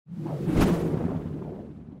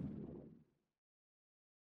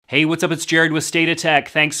Hey, what's up? It's Jared with State of Tech.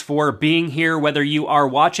 Thanks for being here, whether you are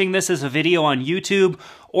watching this as a video on YouTube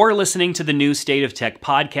or listening to the new State of Tech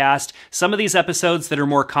podcast. Some of these episodes that are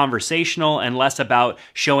more conversational and less about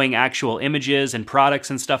showing actual images and products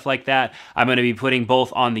and stuff like that, I'm going to be putting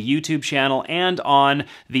both on the YouTube channel and on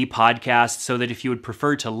the podcast, so that if you would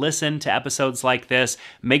prefer to listen to episodes like this,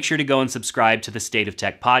 make sure to go and subscribe to the State of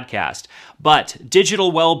Tech podcast. But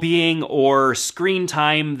digital well-being or screen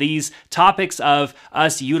time, these topics of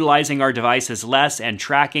us utilizing our devices less and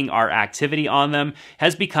tracking our activity on them,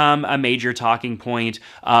 has become a major talking point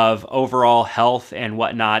of overall health and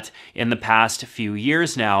whatnot in the past few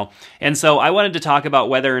years now. And so I wanted to talk about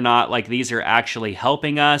whether or not these are actually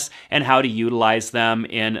helping us and how to utilize them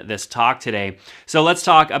in this talk today. So let's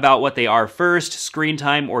talk about what they are first: screen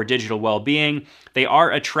time or digital well-being. They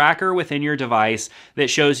are a tracker within your device that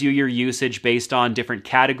shows you your usage based on different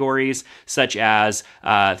categories, such as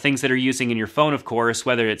things that are using in your phone, of course,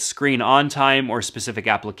 whether it's screen on time or specific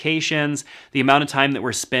applications, the amount of time that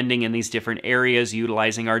we're spending in these different areas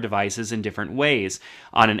utilizing our devices in different ways.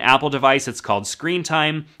 On an Apple device, it's called screen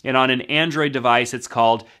time, and on an Android device, it's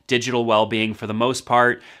called digital well-being for the most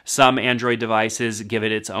part. Some Android devices give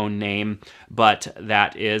it its own name, but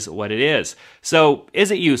that is what it is. So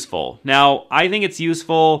is it useful? Now, I think it's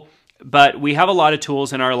useful, but we have a lot of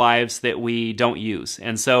tools in our lives that we don't use.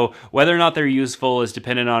 And so whether or not they're useful is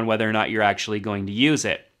dependent on whether or not you're actually going to use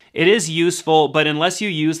it. It is useful, but unless you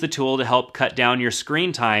use the tool to help cut down your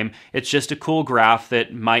screen time, it's just a cool graph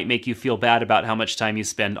that might make you feel bad about how much time you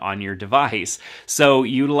spend on your device. So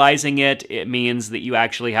utilizing it means that you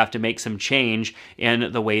actually have to make some change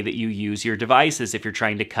in the way that you use your devices if you're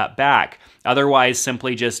trying to cut back. Otherwise,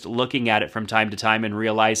 simply just looking at it from time to time and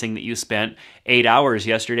realizing that you spent 8 hours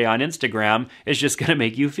yesterday on Instagram is just going to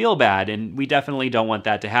make you feel bad, and we definitely don't want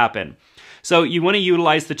that to happen. So you want to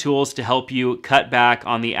utilize the tools to help you cut back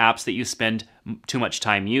on the apps that you spend too much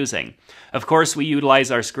time using. Of course, we utilize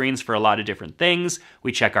our screens for a lot of different things.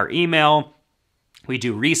 We check our email, we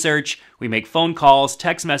do research, we make phone calls,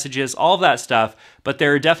 text messages, all of that stuff, but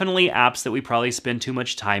there are definitely apps that we probably spend too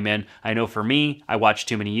much time in. I know for me, I watch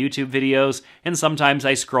too many YouTube videos, and sometimes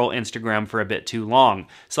I scroll Instagram for a bit too long.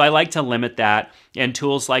 So I like to limit that, and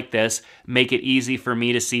tools like this make it easy for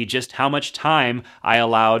me to see just how much time I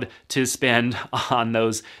allowed to spend on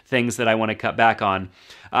those things that I want to cut back on.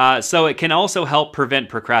 So it can also help prevent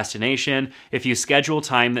procrastination if you schedule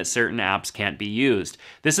time that certain apps can't be used.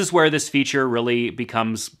 This is where this feature really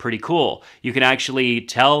becomes pretty cool. You can actually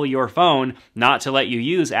tell your phone not to let you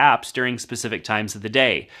use apps during specific times of the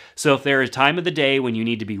day. So if there is a time of the day when you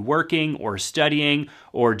need to be working or studying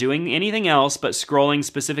or doing anything else but scrolling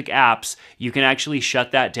specific apps, you can actually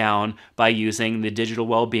shut that down by using the Digital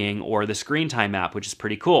Wellbeing or the Screen Time app, which is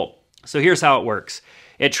pretty cool. So here's how it works.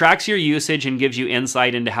 It tracks your usage and gives you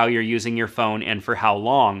insight into how you're using your phone and for how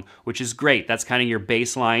long, which is great. That's kind of your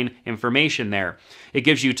baseline information there. It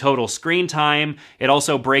gives you total screen time. It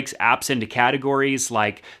also breaks apps into categories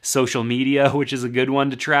like social media, which is a good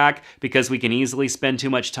one to track because we can easily spend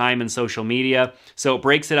too much time in social media. So it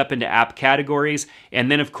breaks it up into app categories,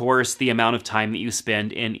 and then of course the amount of time that you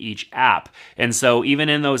spend in each app. And so even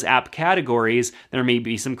in those app categories, there may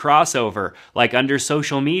be some crossover. Like under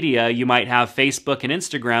social media, you might have Facebook and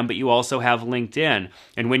Instagram, but you also have LinkedIn.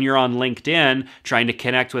 And when you're on LinkedIn trying to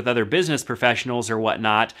connect with other business professionals or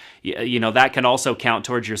whatnot, that can also count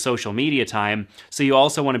towards your social media time. So you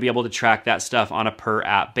also want to be able to track that stuff on a per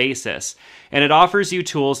app basis. And it offers you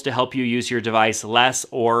tools to help you use your device less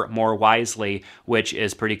or more wisely, which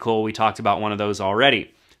is pretty cool. We talked about one of those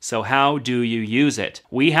already. So how do you use it?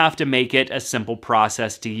 We have to make it a simple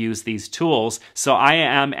process to use these tools, so I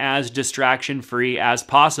am as distraction-free as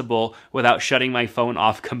possible without shutting my phone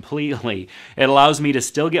off completely. It allows me to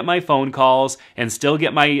still get my phone calls and still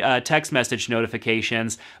get my text message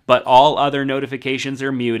notifications, but all other notifications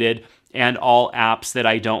are muted, and all apps that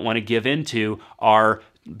I don't want to give into are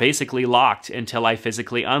basically locked until I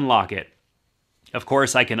physically unlock it. Of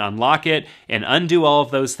course, I can unlock it and undo all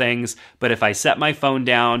of those things, but if I set my phone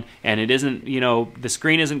down and it isn't, the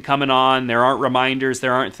screen isn't coming on, there aren't reminders,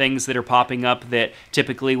 there aren't things that are popping up that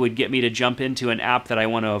typically would get me to jump into an app that I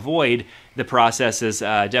want to avoid, the process is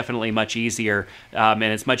definitely much easier, and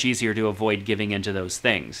it's much easier to avoid giving into those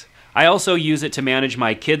things. I also use it to manage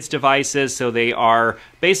my kids' devices, so they are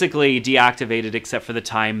basically deactivated except for the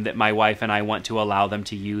time that my wife and I want to allow them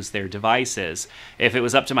to use their devices. If it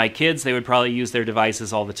was up to my kids, they would probably use their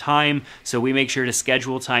devices all the time, so we make sure to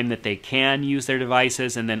schedule time that they can use their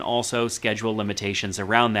devices and then also schedule limitations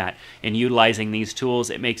around that. In utilizing these tools,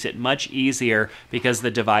 it makes it much easier because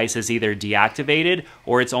the device is either deactivated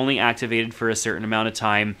or it's only activated for a certain amount of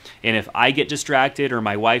time, and if I get distracted or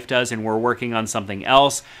my wife does and we're working on something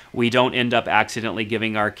else, we don't end up accidentally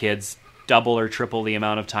giving our kids double or triple the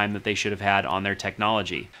amount of time that they should have had on their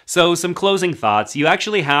technology. So some closing thoughts. You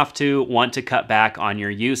actually have to want to cut back on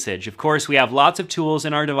your usage. Of course, we have lots of tools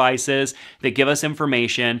in our devices that give us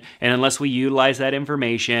information, and unless we utilize that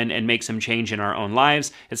information and make some change in our own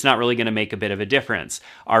lives, it's not really going to make a bit of a difference.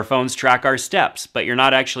 Our phones track our steps, but you're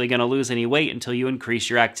not actually going to lose any weight until you increase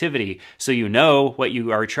your activity. So you know what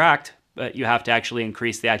you are tracked, but you have to actually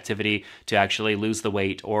increase the activity to actually lose the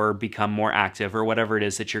weight or become more active or whatever it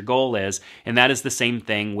is that your goal is. And that is the same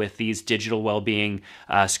thing with these digital well-being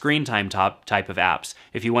screen time type of apps.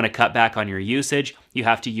 If you want to cut back on your usage, you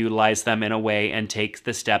have to utilize them in a way and take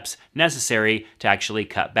the steps necessary to actually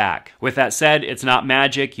cut back. With that said, it's not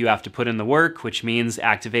magic. You have to put in the work, which means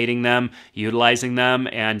activating them, utilizing them,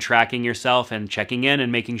 and tracking yourself and checking in and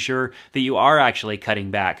making sure that you are actually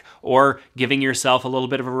cutting back, or giving yourself a little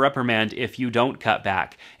bit of a reprimand if you don't cut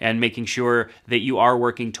back, and making sure that you are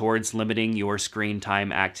working towards limiting your screen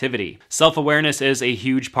time activity. Self-awareness is a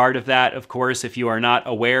huge part of that. Of course, if you are not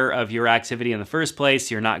aware of your activity in the first place,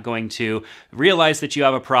 you're not going to realize that you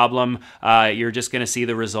have a problem. You're just going to see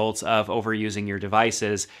the results of overusing your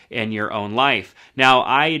devices in your own life. Now,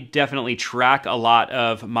 I definitely track a lot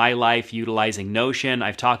of my life utilizing Notion.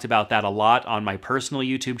 I've talked about that a lot on my personal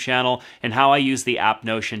YouTube channel and how I use the app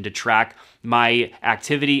Notion to track my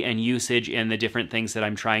activity and usage in the different things that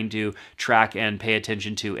I'm trying to track and pay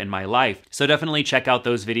attention to in my life. So definitely check out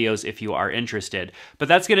those videos if you are interested. But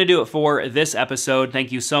that's going to do it for this episode.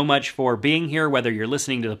 Thank you so much for being here, whether you're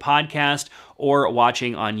listening to the podcast or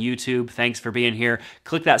watching on YouTube. Thanks for being here.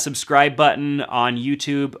 Click that subscribe button on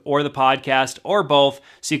YouTube or the podcast or both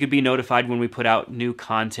so you can be notified when we put out new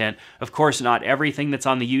content. Of course, not everything that's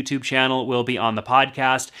on the YouTube channel will be on the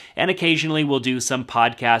podcast, and occasionally we'll do some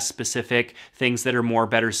podcast specific things that are more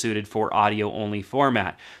better suited for audio only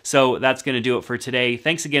format. So that's going to do it for today.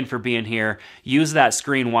 Thanks again for being here. Use that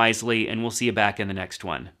screen wisely, and we'll see you back in the next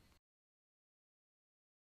one.